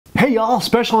Hey y'all,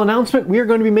 special announcement. We are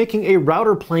going to be making a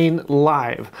router plane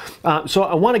live. So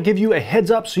I want to give you a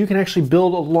heads up so you can actually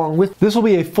build along with. This will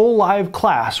be a full live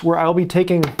class where I'll be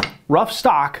taking rough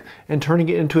stock and turning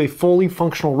it into a fully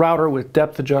functional router with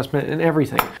depth adjustment and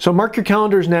everything. So mark your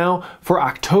calendars now for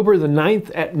October the 9th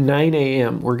at 9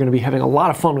 a.m. We're going to be having a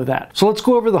lot of fun with that. So let's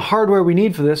go over the hardware we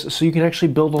need for this so you can actually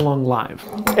build along live.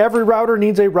 Every router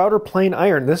needs a router plane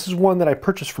iron. This is one that I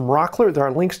purchased from Rockler. There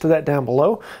are links to that down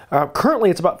below. Currently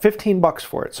it's about 15 bucks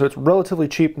for it, so it's relatively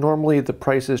cheap. Normally the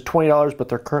price is $20, but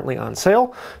they're currently on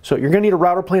sale. So you're going to need a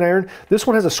router plane iron. This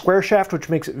one has a square shaft, which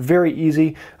makes it very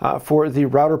easy for the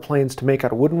router planes to make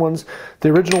out of wooden ones. The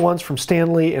original ones from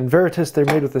Stanley and Veritas, they're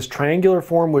made with this triangular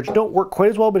form, which don't work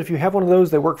quite as well, but if you have one of those,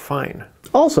 they work fine.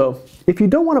 Also, if you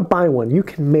don't want to buy one, you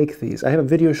can make these. I have a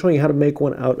video showing you how to make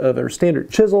one out of a standard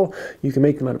chisel. You can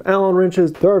make them out of Allen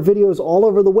wrenches. There are videos all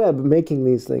over the web making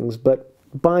these things, but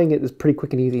buying it is pretty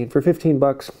quick and easy. And for 15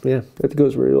 bucks, yeah, it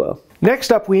goes really well.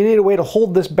 Next up, we need a way to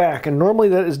hold this back, and normally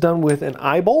that is done with an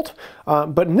eye bolt,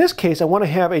 but in this case I want to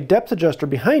have a depth adjuster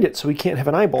behind it so we can't have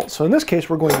an eye bolt. So in this case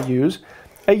we're going to use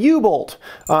a U-bolt.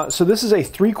 So this is a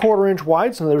 3/4 inch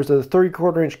wide, so there's a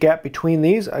 3/4 inch gap between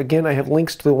these. Again, I have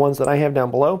links to the ones that I have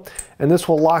down below, and this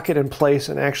will lock it in place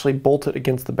and actually bolt it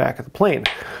against the back of the plane.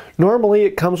 Normally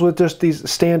it comes with just these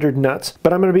standard nuts,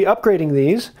 but I'm going to be upgrading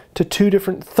these to 2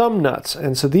 different thumb nuts,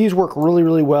 and so these work really,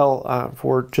 really well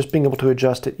for just being able to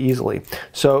adjust it easily.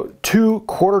 So 2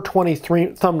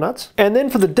 1/4-20 thumb nuts, and then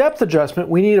for the depth adjustment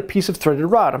we need a piece of threaded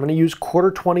rod. I'm going to use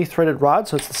 1/4-20 threaded rod,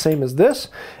 so it's the same as this,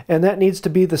 and that needs to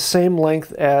be the same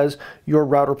length as your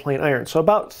router plane iron, so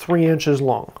about 3 inches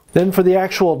long. Then for the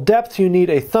actual depth you need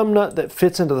a thumb nut that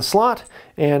fits into the slot,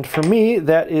 and for me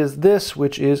that is this,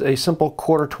 which is a simple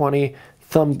 1/4-20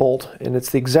 thumb bolt, and it's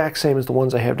the exact same as the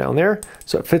ones I have down there,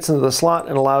 so it fits into the slot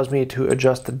and allows me to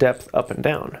adjust the depth up and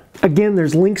down. Again,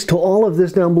 there's links to all of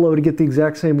this down below to get the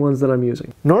exact same ones that I'm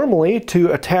using. Normally,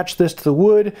 to attach this to the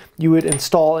wood, you would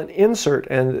install an insert,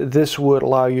 and this would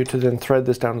allow you to then thread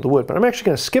this down to the wood, but I'm actually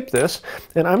going to skip this,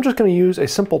 and I'm just going to use a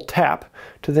simple tap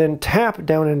to then tap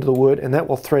down into the wood, and that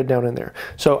will thread down in there.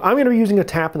 So I'm going to be using a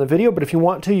tap in the video, but if you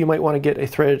want to, you might want to get a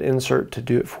threaded insert to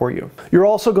do it for you. You're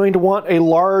also going to want a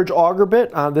large auger bit.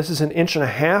 This is 1.5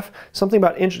 inches, something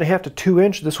about 1.5 inches to 2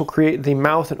 inches. This will create the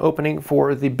mouth and opening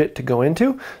for the bit to go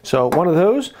into. So one of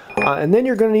those, and then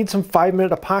you're going to need some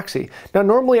 5-minute epoxy. Now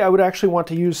normally I would actually want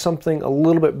to use something a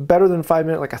little bit better than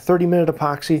 5-minute, like a 30-minute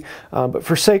epoxy, but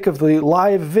for sake of the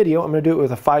live video, I'm going to do it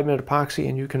with a 5-minute epoxy,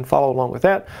 and you can follow along with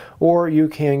that, or you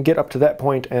can get up to that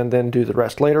point and then do the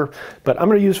rest later. But I'm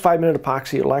going to use 5-minute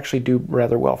epoxy. It'll actually do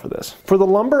rather well for this. For the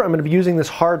lumber, I'm going to be using this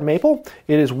hard maple.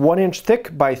 It is 1 inch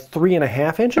thick by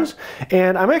 3.5 inches,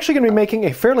 and I'm actually going to be making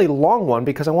a fairly long one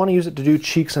because I want to use it to do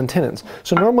cheeks and tenons.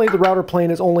 So normally the router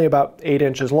plane is only about 8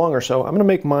 inches long or so. I'm going to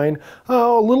make mine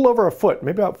a little over a foot,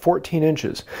 maybe about 14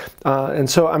 inches. And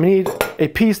so I'm going to need a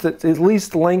piece that's at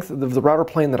least the length of the router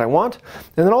plane that I want,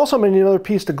 and then also I'm going to need another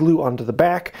piece to glue onto the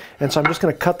back, and so I'm just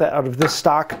going to cut that out of this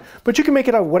stock, but you can make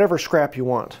it out of whatever scrap you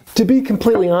want. To be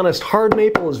completely honest, hard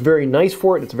maple is very nice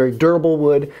for it. It's a very durable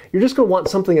wood. You're just going to want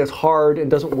something that's hard and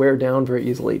doesn't wear down very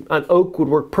easily. An oak would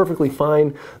work perfectly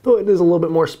fine, though it is a little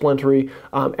bit more splintery.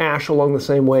 Ash along the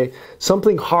same way.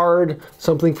 Something hard,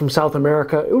 something from South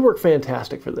America, it would work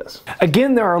fantastic for this.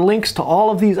 Again, there are links to all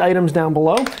of these items down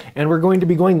below, and we're going to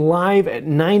be going live at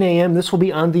 9 a.m. This will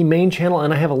be on the main channel,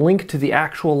 and I have a link to the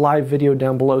actual live video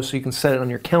down below so you can set it on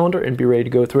your calendar and be ready to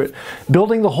go through it.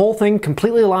 Building the whole thing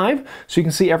completely live so you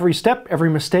can see every step, every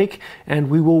mistake, and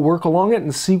we will work along it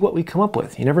and see what we come up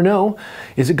with. You never know.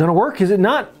 Is it going to work? Is it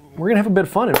not? We're going to have a bit of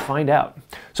fun and find out.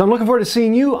 So I'm looking forward to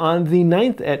seeing you on the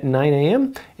 9th at 9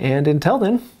 a.m. And until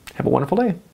then, have a wonderful day.